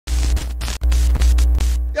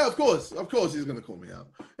Yeah, of course he's gonna call me out.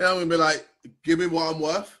 And I'm gonna be like, give me what I'm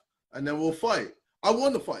worth, and then we'll fight. I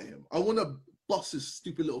want to fight him. I want to bust his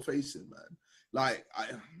stupid little face in, man. Like,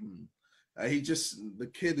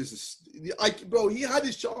 the kid is, bro, he had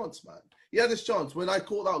his chance, man. He had his chance. When I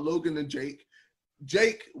called out Logan and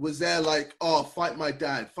Jake was there like, oh, fight my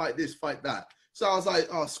dad, fight this, fight that. So I was like,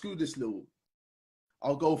 oh, screw this little.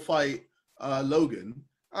 I'll go fight Logan.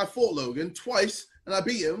 I fought Logan twice, and I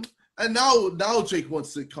beat him. And now Jake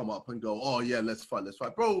wants to come up and go, oh, yeah, let's fight.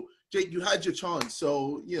 Bro, Jake, you had your chance.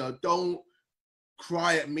 So, don't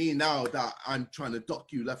cry at me now that I'm trying to dock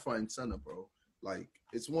you left, right, and center, bro. Like,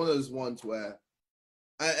 it's one of those ones where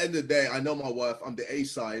at the end of the day, I know my worth. I'm the A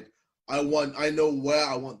side. I know where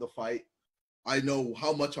I want the fight. I know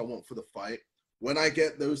how much I want for the fight. When I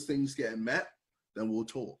get those things getting met, then we'll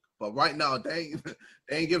talk. But right now, they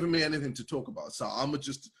ain't giving me anything to talk about. So I'm going to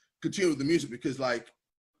just continue with the music because, like,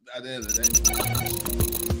 at the end of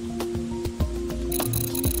the day.